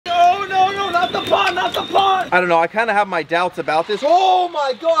not the pond, not the pond. I don't know, I kind of have my doubts about this. Oh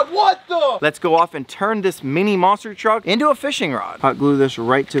my God, what the? Let's go off and turn this mini monster truck into a fishing rod. Hot glue this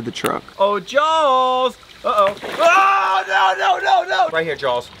right to the truck. Oh, Jaws. Uh-oh. Oh, no, no, no, no. Right here,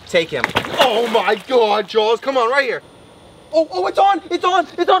 Jaws. Take him. Oh my God, Jaws. Come on, right here. Oh, it's on. It's on.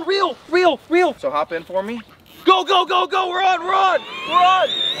 It's on. Reel, reel, reel. So hop in for me. Go, go, go, go. We're on, we're on. We're on,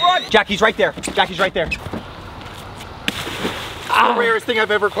 we're on. Jackie's right there. Jackie's right there. The rarest thing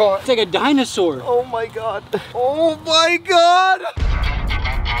I've ever caught. It's like a dinosaur. Oh my God. Oh my God.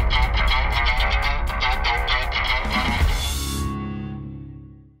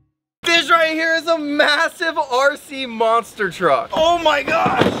 This right here is a massive RC monster truck. Oh my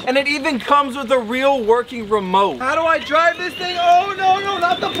gosh. And it even comes with a real working remote. How do I drive this thing? Oh no, no,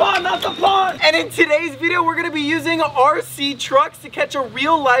 not the pond, not the pond. And in today's video, we're gonna be using RC trucks to catch a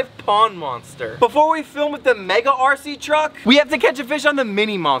real life pond monster. Before we film with the mega RC truck, we have to catch a fish on the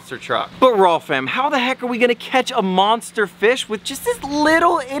mini monster truck. But Raw fam, how the heck are we gonna catch a monster fish with just this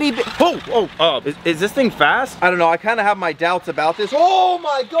little itty bit? Is this thing fast? I don't know, I kind of have my doubts about this. Oh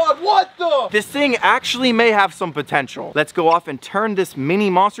my God, what the? This thing actually may have some potential. Let's go off and turn this mini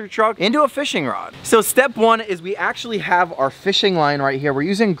monster truck into a fishing rod. So step one is we actually have our fishing line right here. We're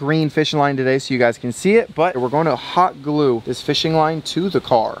using green fishing line today so you guys can see it, but we're going to hot glue this fishing line to the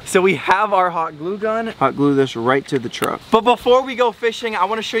car. So we have our hot glue gun. Hot glue this right to the truck. But before we go fishing, I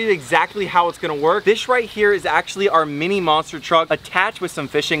want to show you exactly how it's going to work. This right here is actually our mini monster truck attached with some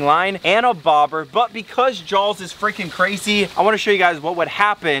fishing line and a bobber. But because Jaws is freaking crazy, I want to show you guys what would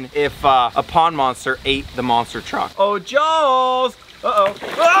happen if a pond monster ate the monster truck. Oh, Jaws! Uh-oh.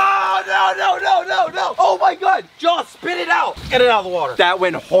 Oh, no, no, no, no, no. Oh my God, Jaws, spit it out. Get it out of the water. That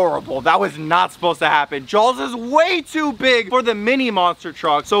went horrible. That was not supposed to happen. Jaws is way too big for the mini monster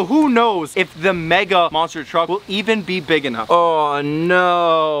truck. So who knows if the mega monster truck will even be big enough. Oh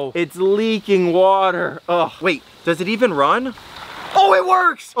no, it's leaking water. Oh, wait, does it even run? Oh, it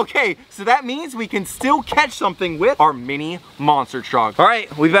works! Okay, so that means we can still catch something with our mini monster truck. All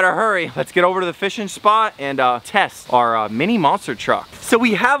right, we better hurry. Let's get over to the fishing spot and test our mini monster truck. So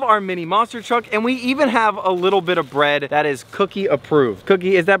we have our mini monster truck and we even have a little bit of bread that is Cookie approved.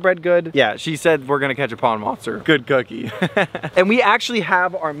 Cookie, is that bread good? Yeah, she said we're gonna catch a pond monster. Good Cookie. And we actually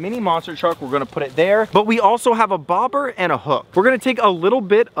have our mini monster truck. We're gonna put it there, but we also have a bobber and a hook. We're gonna take a little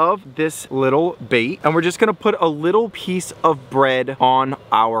bit of this little bait and we're just gonna put a little piece of bread on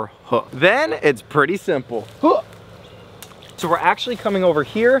our hook. Then it's pretty simple. So we're actually coming over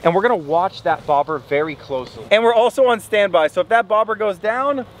here and we're gonna watch that bobber very closely. And we're also on standby, so if that bobber goes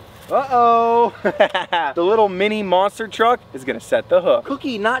down, uh-oh. The little mini monster truck is gonna set the hook.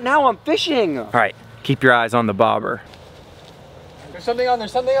 Cookie, not now, I'm fishing. All right, keep your eyes on the bobber. There's something on,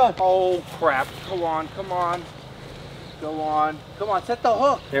 there's something on. Oh crap, come on, come on. Go on, come on, set the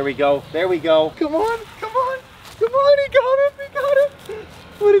hook. There we go, there we go. Come on, come on. Come on, he got him, he got him.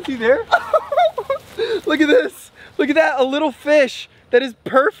 What is he there? Look at this. Look at that, a little fish. That is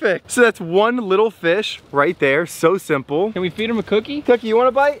perfect. So that's one little fish right there, so simple. Can we feed him a cookie? Cookie, you want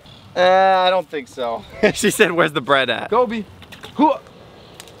a bite? I don't think so. She said, where's the bread at? Goby.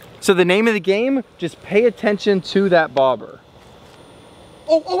 So the name of the game, just pay attention to that bobber.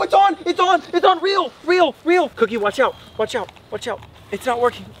 Oh, it's on, it's on, it's on, reel, reel, reel. Cookie, watch out, watch out, watch out. It's not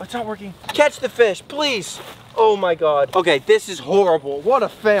working, it's not working. Catch the fish, please. Oh my God. Okay, this is horrible. What a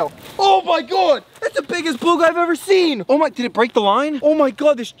fail. Oh my God, that's the biggest bluegill I've ever seen. Oh my, did it break the line? Oh my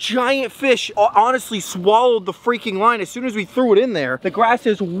God, this giant fish honestly swallowed the freaking line as soon as we threw it in there. The grass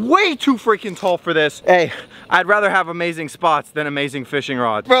is way too freaking tall for this. Hey, I'd rather have amazing spots than amazing fishing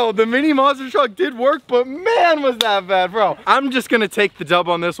rods. Bro, the mini monster truck did work, but man, was that bad, bro. I'm just gonna take the dub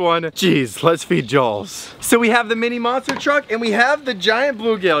on this one. Jeez, let's feed Jaws. So we have the mini monster truck and we have the giant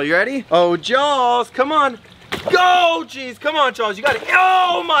bluegill. You ready? Oh, Jaws, come on. Go, jeez, come on, Jaws, you got it.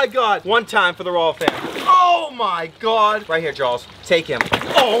 Oh my God, one time for the Raw fam. Oh my God. Right here, Jaws, take him.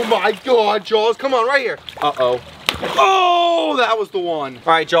 Oh my God, Jaws, come on, right here. Uh-oh. Oh, that was the one.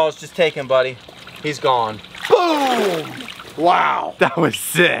 All right, Jaws, just take him, buddy. He's gone. Boom. Wow, that was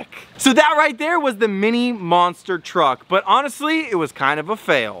sick. So that right there was the mini monster truck, but honestly, it was kind of a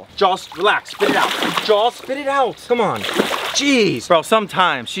fail. Jaws, relax, spit it out. Jaws, spit it out. Come on. Jeez. Bro,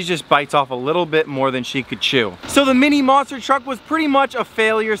 sometimes she just bites off a little bit more than she could chew. So the mini monster truck was pretty much a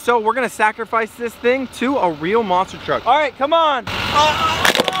failure, so we're gonna sacrifice this thing to a real monster truck. All right, come on.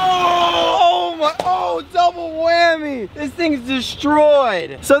 Oh my, oh, double whammy. This thing's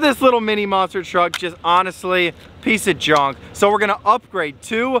destroyed. So this little mini monster truck just honestly, piece of junk. So we're gonna upgrade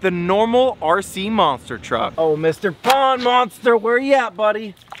to the normal RC monster truck. Oh, Mr. Pond Monster, where you at,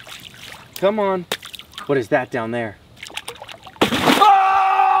 buddy? Come on. What is that down there?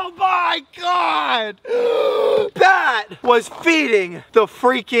 Oh my God! god! That was feeding the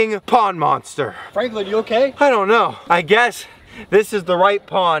freaking pond monster. Franklin, you okay? I don't know. I guess this is the right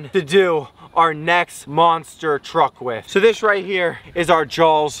pond to do our next monster truck with. So this right here is our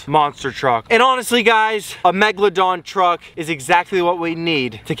Jaws monster truck. And honestly guys, a Megalodon truck is exactly what we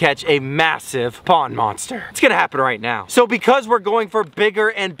need to catch a massive pond monster. It's gonna happen right now. So because we're going for bigger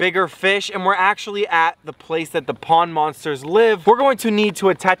and bigger fish and we're actually at the place that the pond monsters live, we're going to need to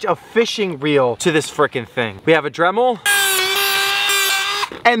attach a fishing reel to this freaking thing. We have a Dremel.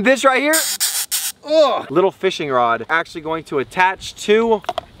 And this right here, little fishing rod actually going to attach to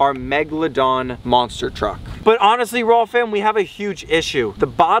our Megalodon monster truck. But honestly, Raw fam, we have a huge issue. The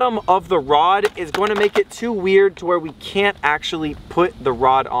bottom of the rod is going to make it too weird to where we can't actually put the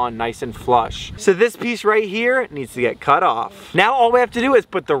rod on nice and flush. So this piece right here needs to get cut off. Now all we have to do is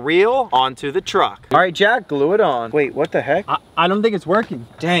put the reel onto the truck. All right, Jack, glue it on. Wait, what the heck? I don't think it's working.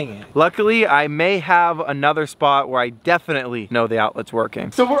 Dang it. Luckily, I may have another spot where I definitely know the outlet's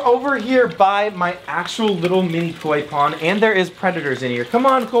working. So we're over here by my actual little mini koi pond, and there is predators in here. Come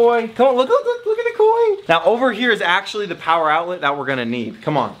on, koi. Come on, look at the koi. Now over here is actually the power outlet that we're gonna need.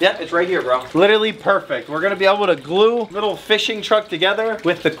 Come on. Yep, it's right here, bro. Literally perfect. We're gonna be able to glue little fishing truck together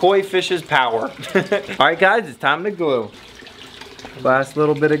with the koi fish's power. All right, guys, it's time to glue. Last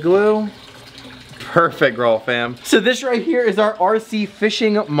little bit of glue. Perfect, Raw fam. So this right here is our RC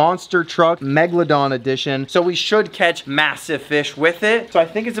fishing monster truck Megalodon edition. So we should catch massive fish with it. So I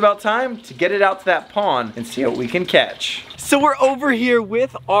think it's about time to get it out to that pond and see what we can catch. So we're over here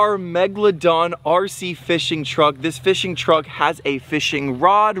with our Megalodon RC fishing truck. This fishing truck has a fishing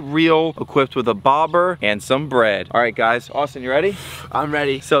rod, reel, equipped with a bobber and some bread. All right, guys. Austin, you ready? I'm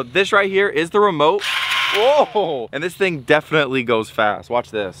ready. So this right here is the remote. Whoa! And this thing definitely goes fast.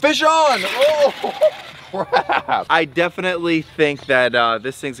 Watch this. Fish on! Oh! Crap. I definitely think that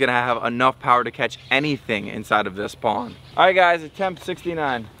this thing's gonna have enough power to catch anything inside of this pond. All right, guys, attempt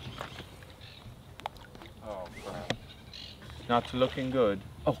 69. Oh, crap. Not looking good.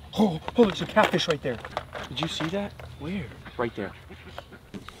 Oh, there's a catfish right there. Did you see that? Where? Right there.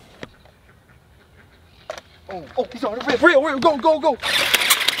 Oh, he's on it. Real, go.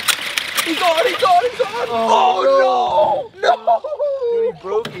 He's on. Oh no! Dude, he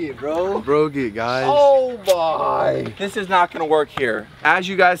broke it, bro. Broke it, guys. Oh my! This is not gonna work here. As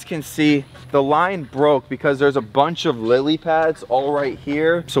you guys can see, the line broke because there's a bunch of lily pads all right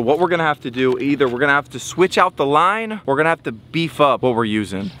here. So what we're gonna have to do, either we're gonna have to switch out the line, or we're gonna have to beef up what we're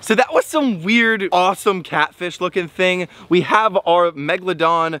using. So that was some weird, awesome catfish looking thing. We have our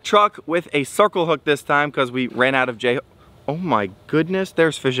Megalodon truck with a circle hook this time because we ran out of J. Oh my goodness,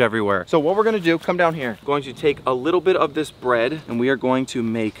 there's fish everywhere. So what we're gonna do, come down here. Going to take a little bit of this bread and we are going to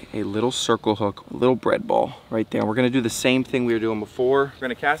make a little circle hook, a little bread ball right there. We're gonna do the same thing we were doing before. We're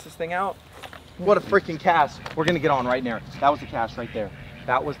gonna cast this thing out. What a freaking cast. We're gonna get on right there. That was the cast right there.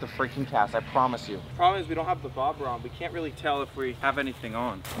 That was the freaking cast, I promise you. The problem is we don't have the bobber on. We can't really tell if we have anything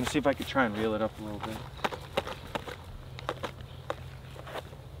on. Let me see if I could try and reel it up a little bit.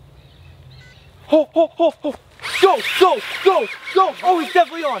 Oh. Go! Oh, he's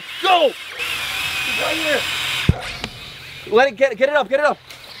definitely on. Go! He's right here. Let it get it up.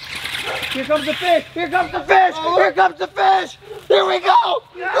 Here comes the fish. Here comes the fish. Here we go.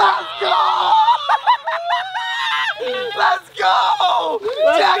 Let's go.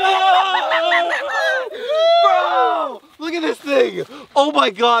 Bro, look at this thing. Oh my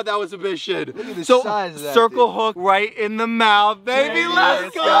God, that was a mission. Look at the So size of that circle thing. hook right in the mouth, baby.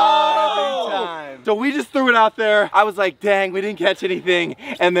 Let's go. Every time. So we just threw it out there. I was like, dang, we didn't catch anything.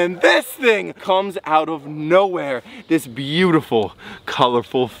 And then this thing comes out of nowhere. This beautiful,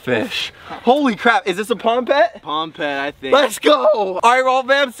 colorful fish. Holy crap, is this a pond pet? Pond pet, I think. Let's go. All right, Raw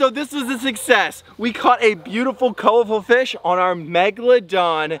fam, so this was a success. We caught a beautiful, colorful fish on our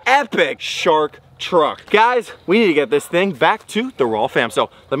Megalodon epic shark truck. Guys, we need to get this thing back to the Raw fam. So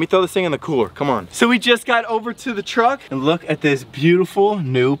let me throw this thing in the cooler, come on. So we just got over to the truck and look at this beautiful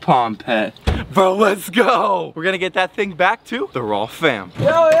new pond pet. Bro, let's go. We're gonna get that thing back to the Raw fam.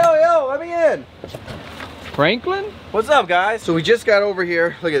 Yo, let me in. Franklin? What's up, guys? So we just got over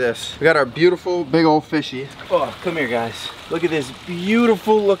here. Look at this. We got our beautiful big old fishy. Oh, come here, guys. Look at this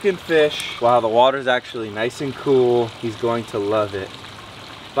beautiful looking fish. Wow, the water's actually nice and cool. He's going to love it.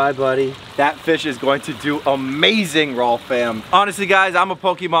 Bye, buddy. That fish is going to do amazing, Raw fam. Honestly, guys, I'm a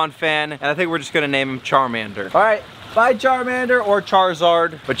Pokemon fan, and I think we're just gonna name him Charmander. All right, Bye, Charmander, or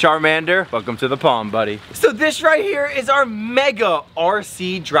Charizard. But Charmander, welcome to the pond, buddy. So this right here is our mega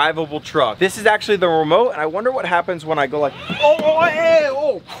RC drivable truck. This is actually the remote, and I wonder what happens when I go like,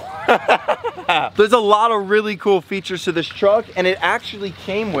 There's a lot of really cool features to this truck, and it actually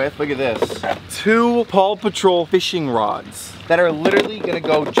came with, look at this, 2 Paw Patrol fishing rods that are literally gonna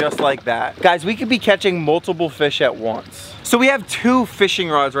go just like that. Guys, we could be catching multiple fish at once. So we have 2 fishing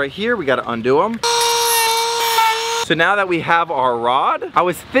rods right here. We gotta undo them. So now that we have our rod, I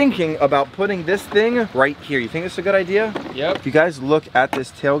was thinking about putting this thing right here. You think it's a good idea? Yep. If you guys look at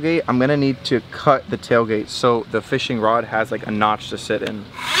this tailgate, I'm gonna need to cut the tailgate so the fishing rod has like a notch to sit in.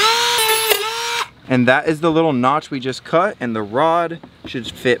 And that is the little notch we just cut, and the rod should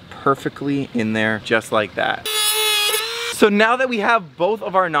fit perfectly in there just like that. So now that we have both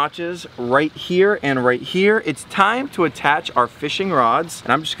of our notches right here and right here, it's time to attach our fishing rods.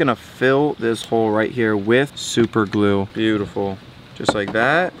 And I'm just gonna fill this hole right here with super glue. Beautiful. Just like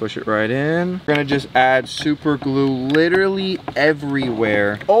that. Push it right in. We're gonna just add super glue literally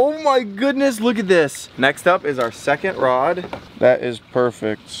everywhere. Oh my goodness, look at this. Next up is our second rod. That is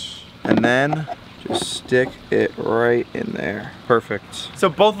perfect. And then just stick it right in there. Perfect. So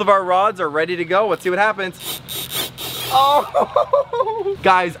both of our rods are ready to go. Let's see what happens. Oh!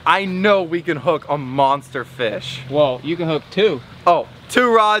 Guys, I know we can hook a monster fish. Well, you can hook 2. Oh, 2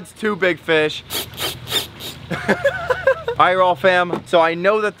 rods, 2 big fish. All right, Raw fam. So I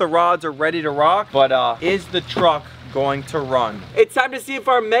know that the rods are ready to rock, but is the truck going to run? It's time to see if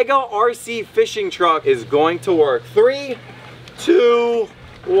our mega RC fishing truck is going to work. 3, 2,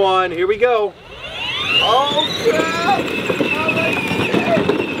 1, here we go. Oh, crap!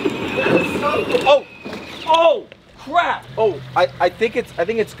 Oh, oh, crap! Oh, I think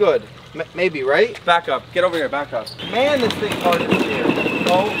it's good. Maybe, right? Back up. Get over here. Back up. Man, this thing's hard to steer.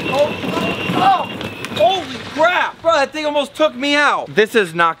 Oh! Holy crap! Bro, that thing almost took me out. This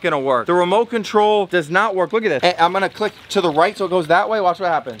is not gonna work. The remote control does not work. Look at this. Hey, I'm gonna click to the right so it goes that way. Watch what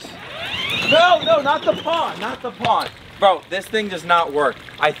happens. No, not the pond. Not the pond. Bro, this thing does not work.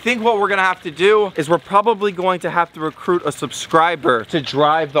 I think what we're gonna have to do is we're probably going to have to recruit a subscriber to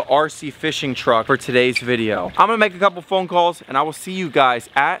drive the RC fishing truck for today's video. I'm gonna make a couple phone calls, and I will see you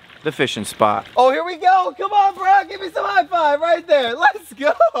guys at the fishing spot. Oh, here we go. Come on, Brock. Give me some high five right there. Let's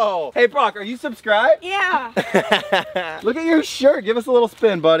go. Hey, Brock, are you subscribed? Yeah. Look at your shirt. Give us a little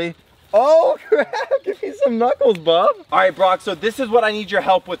spin, buddy. Oh crap, give me some knuckles, bub. All right, Brock, so this is what I need your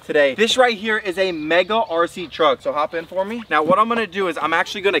help with today. This right here is a mega RC truck, so hop in for me. Now what I'm gonna do is I'm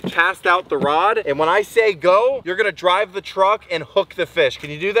actually gonna cast out the rod, and when I say go, you're gonna drive the truck and hook the fish. Can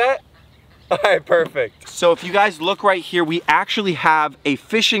you do that? All right, perfect. So if you guys look right here, we actually have a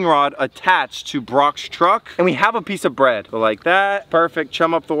fishing rod attached to Brock's truck, and we have a piece of bread. So like that, perfect,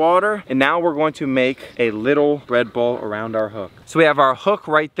 chum up the water. And now we're going to make a little bread ball around our hook. So we have our hook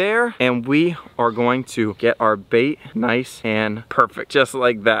right there, and we are going to get our bait nice and perfect, just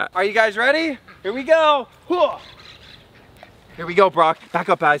like that. Are you guys ready? Here we go. Here we go, Brock. Back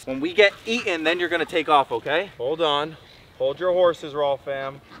up, guys. When we get eaten, then you're gonna take off, okay? Hold on. Hold your horses, Raw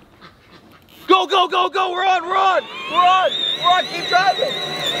fam. Go, go, go, go, we're on, we're on, we're on, we're on, keep driving.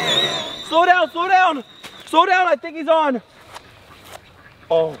 Slow down, slow down, slow down, I think he's on.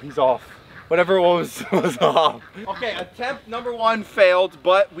 Oh, he's off. Whatever it was off. Okay, attempt number 1 failed,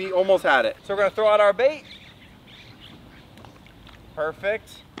 but we almost had it. So we're gonna throw out our bait. Perfect.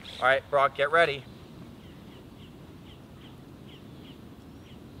 All right, Brock, get ready.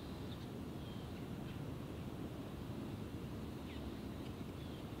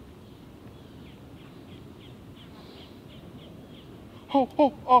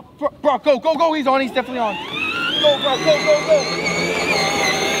 Oh, Brock, go, go, go, he's on, he's definitely on. Go, Brock, go, go, go.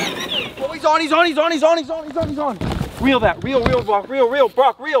 Oh, he's on, he's on, he's on, he's on, he's on, he's on, he's on. Reel that, reel, Brock, reel,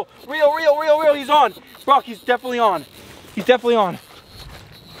 Brock, reel, he's on. Brock, he's definitely on. He's definitely on.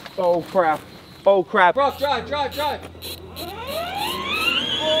 Oh, crap. Oh, crap. Brock, drive. Oh,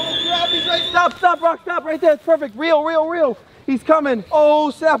 crap, he's right, stop, Brock, stop, right there, it's perfect. Reel. He's coming.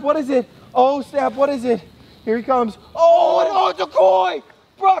 Oh, snap, what is it? Oh, snap, what is it? Here he comes. Oh, it's a koi!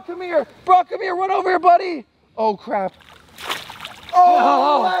 Brock, come here. Brock, come here. Run over here, buddy. Oh, crap.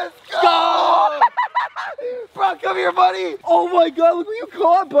 Oh, let's go! Brock, come here, buddy. Oh, my God. Look what you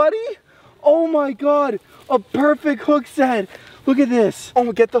caught, buddy. Oh, my God. A perfect hook set. Look at this.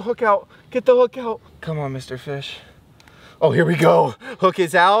 Oh, get the hook out. Get the hook out. Come on, Mr. Fish. Oh, here we go. Hook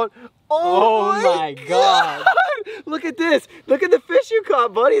is out. Oh my God. Look at this. Look at the fish you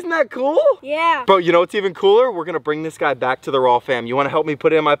caught, buddy. Isn't that cool? Yeah. Bro, you know what's even cooler? We're gonna bring this guy back to the Raw fam. You wanna help me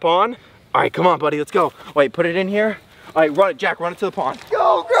put it in my pond? All right, come on, buddy, let's go. Wait, put it in here. All right, run it, Jack, run it to the pond.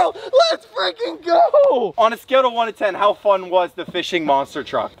 Go, girl, let's freaking go. On a scale of 1 to 10, how fun was the fishing monster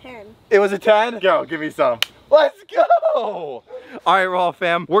truck? 10. It was a 10? Go, give me some. Let's go. All right, Raw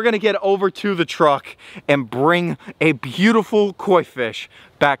fam, we're gonna get over to the truck and bring a beautiful koi fish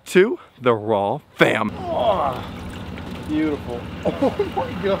back to the Raw fam. Oh, beautiful. Oh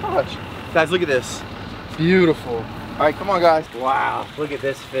my gosh. Guys, look at this. Beautiful. All right, come on, guys. Wow, look at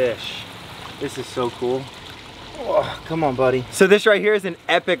this fish. This is so cool. Oh, come on, buddy. So this right here is an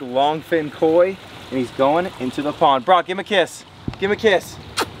epic longfin koi, and he's going into the pond. Brock, give him a kiss. Give him a kiss.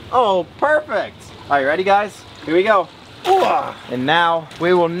 Oh, perfect. All right, ready, guys? Here we go. And now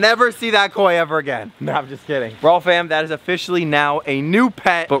we will never see that koi ever again. No, I'm just kidding. Raw fam, that is officially now a new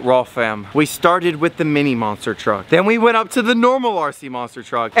pet. But Raw fam, we started with the mini monster truck. Then we went up to the normal RC monster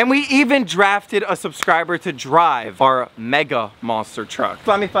truck. And we even drafted a subscriber to drive our mega monster truck.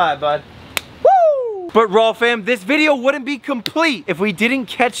 Fly me 5, bud. Woo! But Raw fam, this video wouldn't be complete if we didn't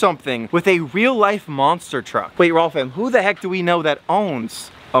catch something with a real life monster truck. Wait, Raw fam, who the heck do we know that owns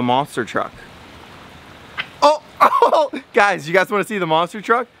a monster truck? Oh, guys, you guys want to see the monster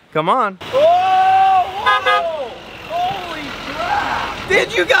truck? Come on. Oh, whoa, holy crap.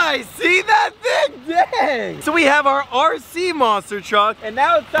 Did you guys see that thing? Dang. So we have our RC monster truck, and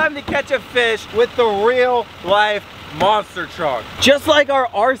now it's time to catch a fish with the real life monster truck. Just like our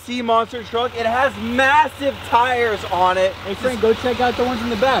RC monster truck, it has massive tires on it. Hey Frank, go check out the ones in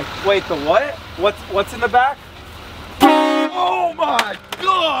the back. Wait, the what? What's in the back? Oh my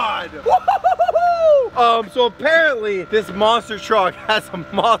God! So apparently this monster truck has a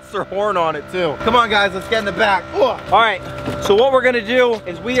monster horn on it too. Come on guys, let's get in the back. All right, so what we're gonna do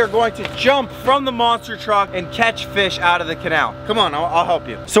is we are going to jump from the monster truck and catch fish out of the canal. Come on, I'll help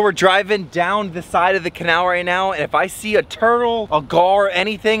you. So we're driving down the side of the canal right now, and if I see a turtle, a gar,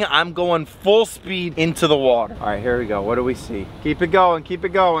 anything, I'm going full speed into the water. All right, here we go. What do we see? Keep it going, keep it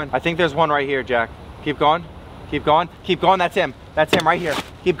going. I think there's one right here, Jack. Keep going. Keep going, keep going, that's him right here.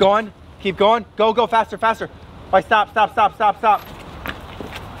 Keep going, go, go, faster, faster. All right, stop.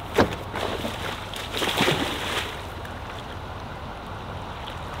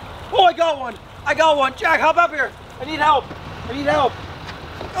 Oh, I got one, Jack, help up here. I need help.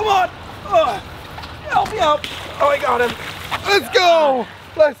 Come on, help me out. Oh, I got him. Let's go.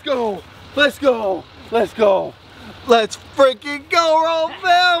 Let's freaking go, Raw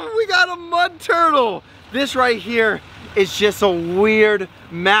fam. We got a mud turtle. This right here is just a weird,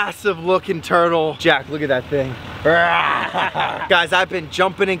 massive looking turtle. Jack, look at that thing. Guys, I've been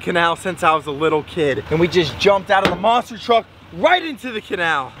jumping in canals since I was a little kid. And we just jumped out of the monster truck right into the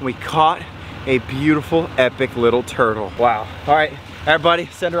canal. And we caught a beautiful, epic little turtle. Wow. All right, everybody,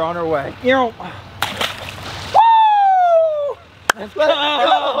 send her on her way. Let's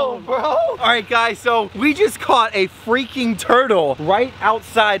go, bro. All right, guys, so we just caught a freaking turtle right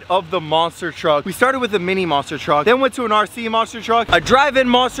outside of the monster truck. We started with a mini monster truck, then went to an RC monster truck, a drive-in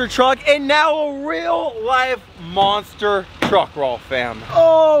monster truck, and now a real life monster truck, Raw fam.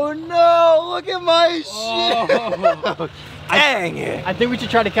 Oh no, look at my shit. Dang it. I think we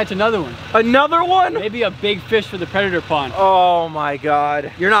should try to catch another one. Another one? Maybe a big fish for the predator pond. Oh my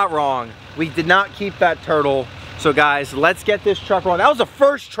God. You're not wrong. We did not keep that turtle. So guys, let's get this truck rolling. That was the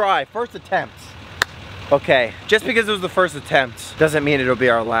first try, first attempt. Okay, just because it was the first attempt doesn't mean it'll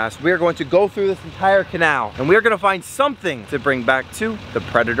be our last. We are going to go through this entire canal and we are gonna find something to bring back to the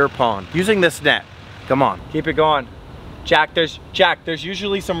predator pond using this net. Come on, keep it going. Jack, there's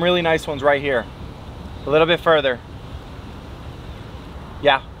usually some really nice ones right here. A little bit further.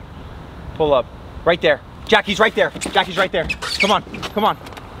 Yeah, pull up, right there. Jackie's right there, Jackie's right there. Come on, come on.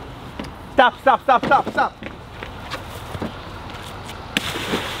 Stop.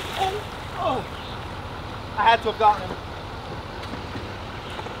 Oh, I had to have gotten him.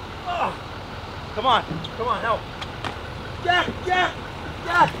 Oh, come on, help. Jack.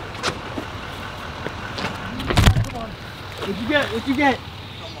 Come on. What'd you get?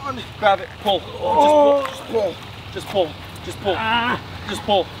 Come on, grab it, pull. Just pull.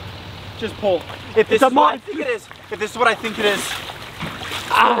 If this is what I think it is,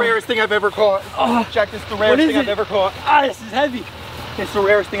 the rarest thing I've ever caught. Jack, this is the rarest thing I've ever caught. This is heavy. It's the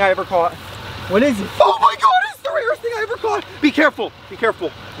rarest thing I ever caught. What is it? Oh my God, it's the rarest thing I ever caught. Be careful.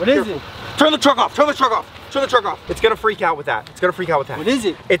 What is it? Turn the truck off. It's gonna freak out with that. What is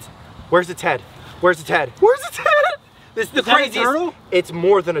it? Where's its head? This is the craziest. That a turtle? It's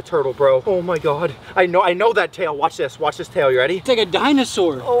more than a turtle, bro. Oh my God. I know that tail. Watch this tail. You ready? It's like a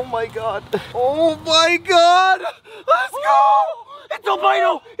dinosaur. Oh my God. Let's go. It's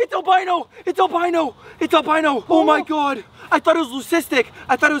albino! It's albino! It's albino! It's albino! Oh my God! I thought it was leucistic.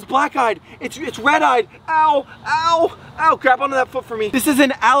 I thought it was black-eyed. It's red-eyed. Ow! Ow! Ow! Grab onto that foot for me. This is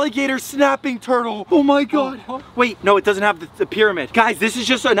an alligator snapping turtle. Oh my God! Wait, no, it doesn't have the pyramid. Guys, this is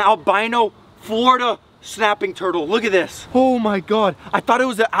just an albino Florida snapping turtle. Look at this. Oh my God. I thought it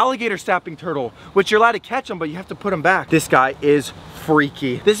was an alligator snapping turtle, which you're allowed to catch them, but you have to put them back. This guy is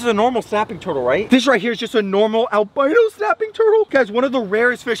freaky. This is a normal snapping turtle, right? This right here is just a normal albino snapping turtle. Guys, one of the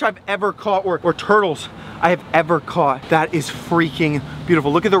rarest fish I've ever caught, or turtles I have ever caught. That is freaking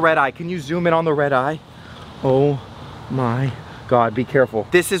beautiful. Look at the red eye. Can you zoom in on the red eye? Oh my God, be careful.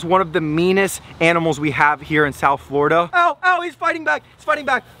 This is one of the meanest animals we have here in South Florida. Ow, ow, he's fighting back. He's fighting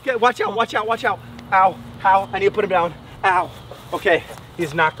back. Okay, watch out, watch out, watch out. Ow, ow, I need to put him down. Ow. Okay,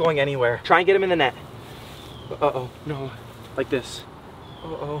 he's not going anywhere. Try and get him in the net. Uh-oh, no, like this.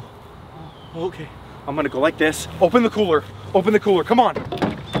 Uh-oh, okay. I'm gonna go like this. Open the cooler, come on.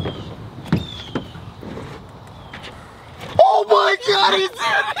 Oh my God, he's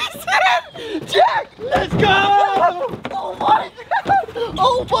in! Jack, let's go! Oh my God!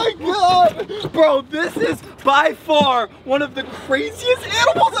 Oh my God! Bro, this is by far one of the craziest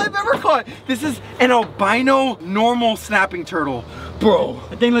animals I've ever caught. This is an albino normal snapping turtle. Bro.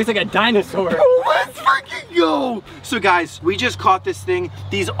 That thing looks like a dinosaur. Bro, let's freaking go! So guys, we just caught this thing.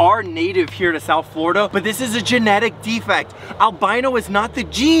 These are native here to South Florida, but this is a genetic defect. Albino is not the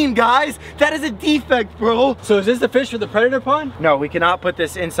gene, guys. That is a defect, bro. So is this the fish for the predator pond? No, we cannot put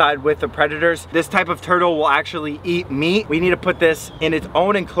this inside with the predators. This type of turtle will actually eat meat. We need to put this in its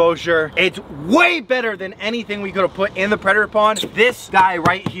own enclosure. It's way better than anything we could have put in the predator pond. This guy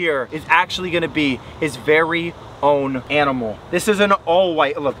right here is actually gonna be his very own animal. This is an all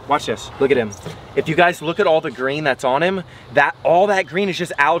white, look, watch this, look at him. If you guys look at all the green that's on him, all that green is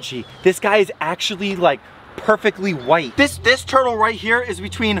just algae. This guy is actually like perfectly white. This turtle right here is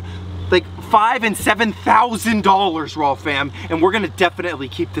between like $5,000 and $7,000, Raw fam, and we're gonna definitely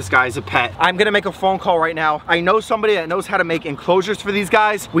keep this guy as a pet. I'm gonna make a phone call right now. I know somebody that knows how to make enclosures for these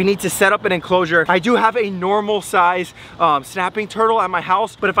guys. We need to set up an enclosure. I do have a normal size snapping turtle at my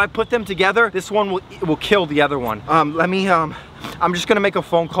house, but if I put them together, this one will kill the other one. I'm just gonna make a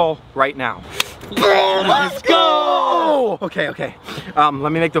phone call right now. Let's go! Okay, let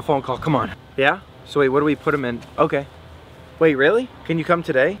me make the phone call, come on. Yeah? So wait, what do we put them in? Okay. Wait, really? Can you come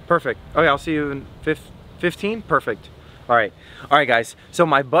today? Perfect. Okay, I'll see you in 15? Perfect. All right, guys. So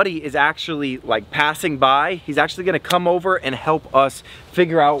my buddy is actually like passing by. He's actually gonna come over and help us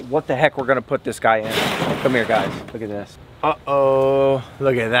figure out what the heck we're gonna put this guy in. Come here, guys. Look at this. Uh-oh,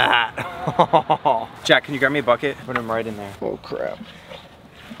 look at that. Jack, can you grab me a bucket? Put him right in there. Oh, crap.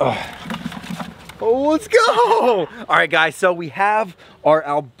 Oh, let's go! All right, guys, so we have our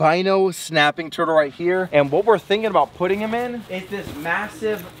albino snapping turtle right here, and what we're thinking about putting him in is this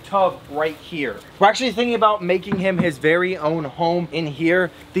massive tub right here. We're actually thinking about making him his very own home in here.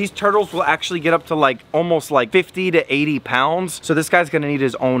 These turtles will actually get up to like almost like 50 to 80 pounds, so this guy's gonna need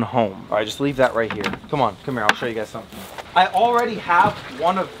his own home. All right, just leave that right here. Come on, come here, I'll show you guys something. I already have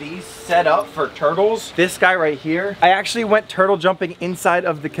one of these set up for turtles. This guy right here. I actually went turtle jumping inside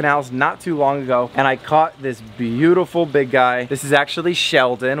of the canals not too long ago, and I caught this beautiful big guy. This is actually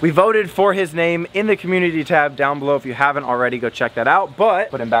Sheldon. We voted for his name in the community tab down below. If you haven't already, go check that out.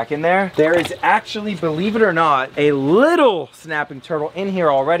 But put him back in there. There is actually, believe it or not, a little snapping turtle in here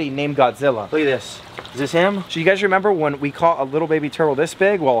already named Godzilla. Look at this. Is this him? So you guys remember when we caught a little baby turtle this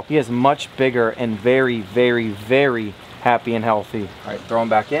big? Well, he is much bigger and very, very, very happy and healthy. All right, throw him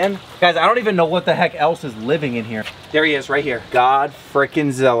back in. Guys, I don't even know what the heck else is living in here. There he is, right here. God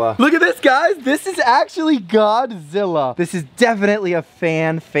frickin' Zilla. Look at this, guys. This is actually Godzilla. This is definitely a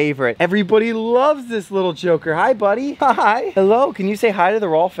fan favorite. Everybody loves this little joker. Hi, buddy. Hi. Hello, can you say hi to the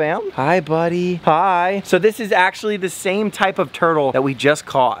Raw fam? Hi, buddy. Hi. So this is actually the same type of turtle that we just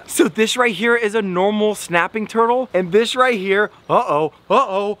caught. So this right here is a normal snapping turtle, and this right here,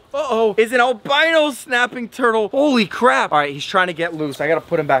 is an albino snapping turtle. Holy crap. All right, he's trying to get loose. I gotta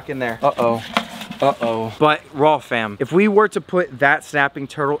put him back in there. But Raw fam, if we were to put that snapping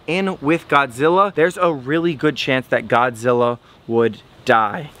turtle in with Godzilla, there's a really good chance that Godzilla would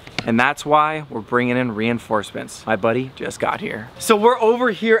die. And that's why we're bringing in reinforcements. My buddy just got here. So we're over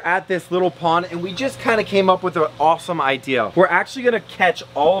here at this little pond, and we just kind of came up with an awesome idea. We're actually gonna catch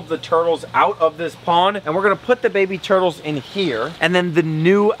all of the turtles out of this pond, and we're gonna put the baby turtles in here. And then the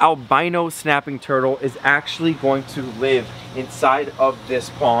new albino snapping turtle is actually going to live inside of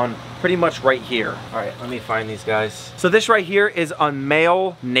this pond, pretty much right here. All right, let me find these guys. So this right here is a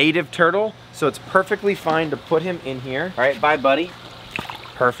male native turtle, so it's perfectly fine to put him in here. All right, bye, buddy.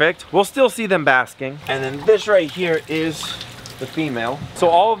 Perfect. We'll still see them basking. And then this right here is the female. So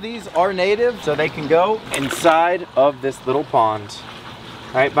all of these are native, so they can go inside of this little pond.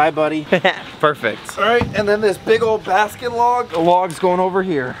 All right, bye, buddy. Perfect. All right, and then this big old basket log. The log's going over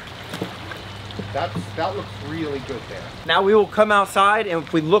here. That looks really good there. Now we will come outside, and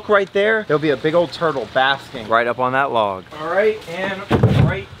if we look right there, there'll be a big old turtle basking right up on that log. All right, and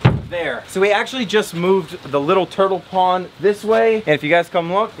right there. So we actually just moved the little turtle pond this way, and if you guys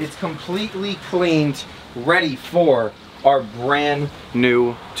come look, it's completely cleaned, ready for our brand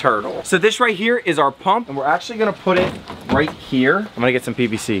new turtle. So this right here is our pump, and we're actually gonna put it right here. I'm gonna get some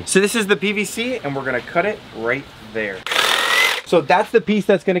PVC. So this is the PVC, and we're gonna cut it right there. So that's the piece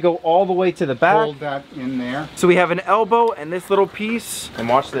that's gonna go all the way to the back. Hold that in there. So we have an elbow and this little piece, and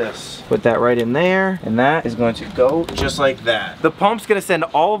watch this. Put that right in there, and that is going to go just like that. The pump's gonna send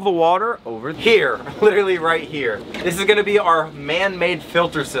all of the water over here, literally right here. This is gonna be our man-made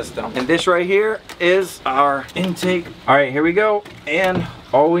filter system. And this right here is our intake. All right, here we go. And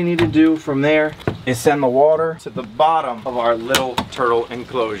all we need to do from there is send the water to the bottom of our little turtle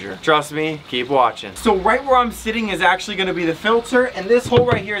enclosure. Trust me, keep watching. So right where I'm sitting is actually gonna be the filter, and this hole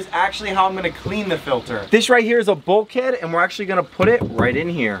right here is actually how I'm gonna clean the filter. This right here is a bulkhead, and we're actually gonna put it right in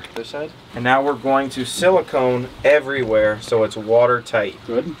here. This side. And now we're going to silicone everywhere so it's watertight.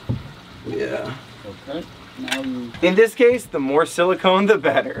 Good. Yeah. Okay. Now you... In this case, the more silicone, the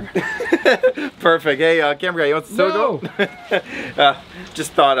better. Perfect. Hey, camera guy, you want some silicone?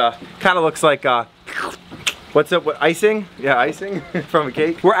 Just thought, kind of looks like, what's up, icing? Yeah, icing from a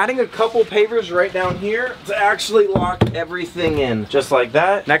cake. We're adding a couple pavers right down here to actually lock everything in, just like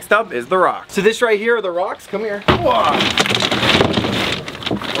that. Next up is the rocks. So this right here are the rocks. Come here. Whoa.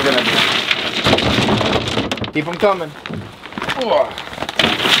 We're gonna keep them coming. Whoa.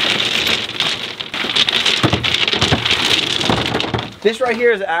 This right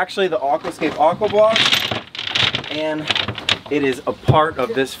here is actually the Aquascape Aqua Block, and it is a part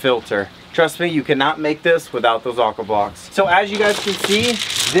of this filter. Trust me, you cannot make this without those Aqua Blocks. So as you guys can see,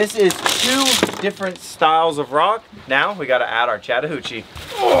 this is 2 different styles of rock. Now we gotta add our Chattahoochee.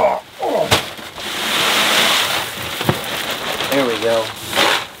 Oh, oh. There we go.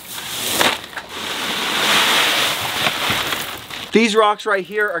 These rocks right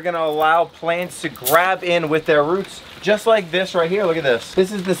here are gonna allow plants to grab in with their roots, just like this right here. Look at this.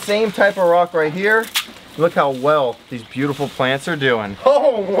 This is the same type of rock right here. Look how well these beautiful plants are doing.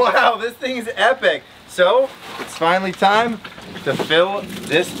 Oh wow, this thing's epic. So it's finally time to fill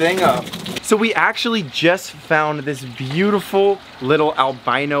this thing up. So we actually just found this beautiful little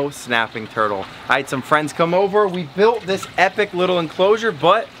albino snapping turtle. I had some friends come over. We built this epic little enclosure,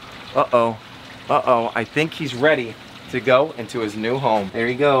 but I think he's ready to go into his new home. There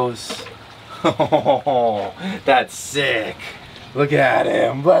he goes. Oh, that's sick. Look at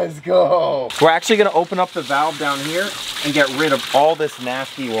him, let's go. We're actually gonna open up the valve down here and get rid of all this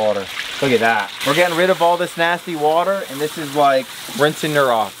nasty water. Look at that. We're getting rid of all this nasty water, and this is like rinsing your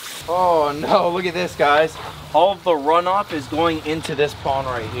rocks. Oh no, look at this, guys. All of the runoff is going into this pond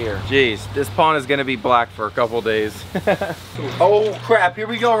right here. Jeez, this pond is gonna be black for a couple days. Oh crap, here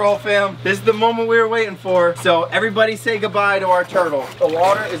we go, Roll Fam. This is the moment we were waiting for. So everybody say goodbye to our turtle. The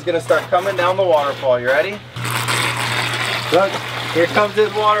water is gonna start coming down the waterfall. You ready? Look, here comes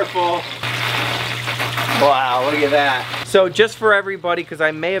his waterfall. Wow, look at that. So just for everybody, because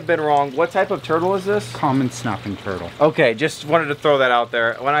I may have been wrong, what type of turtle is this? Common snapping turtle. Okay, just wanted to throw that out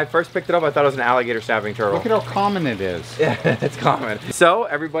there. When I first picked it up, I thought it was an alligator snapping turtle. Look at how common it is. Yeah, it's common. So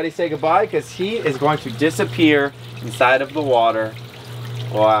everybody say goodbye, because he is going to disappear inside of the water.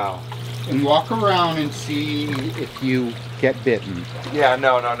 Wow. And walk around and see if you get bitten. Yeah,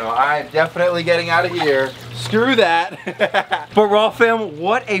 no. I'm definitely getting out of here. Screw that. But Raw Fam,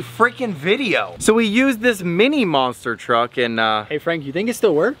 what a freaking video. So we used this mini monster truck and Hey Frank, you think it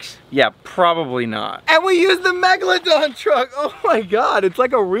still works? yeah, probably not. And we used the Megalodon truck. Oh my God, it's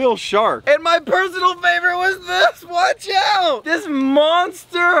like a real shark. And my personal favorite was this, watch out. This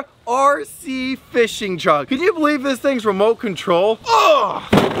monster RC fishing truck. Can you believe this thing's remote control? Oh!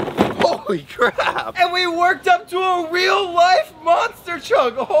 Holy crap. And we worked up to a real life monster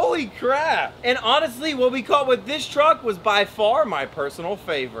truck. Holy crap. And honestly, what we caught with this truck was by far my personal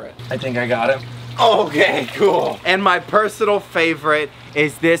favorite. I think I got him. Okay, cool. And my personal favorite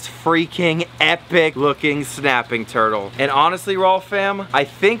is this freaking epic looking snapping turtle. And honestly, Raw Fam, I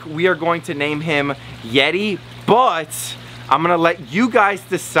think we are going to name him Yeti, but I'm gonna let you guys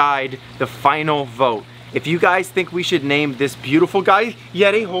decide the final vote. If you guys think we should name this beautiful guy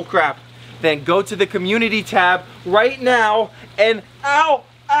Yeti, oh crap, then go to the community tab right now and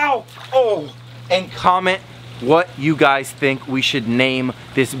and comment what you guys think we should name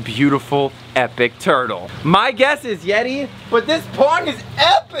this beautiful, epic turtle. My guess is Yeti, but this pond is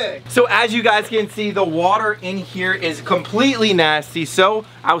epic. So as you guys can see, the water in here is completely nasty. So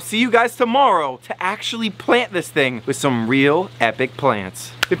I'll see you guys tomorrow to actually plant this thing with some real epic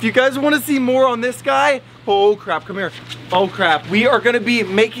plants. If you guys want to see more on this guy, oh crap, come here. Oh crap, we are gonna be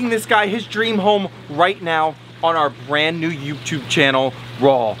making this guy his dream home right now on our brand new YouTube channel,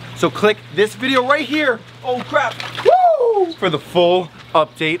 Raw. So click this video right here, oh crap, woo, for the full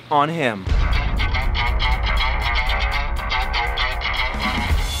update on him.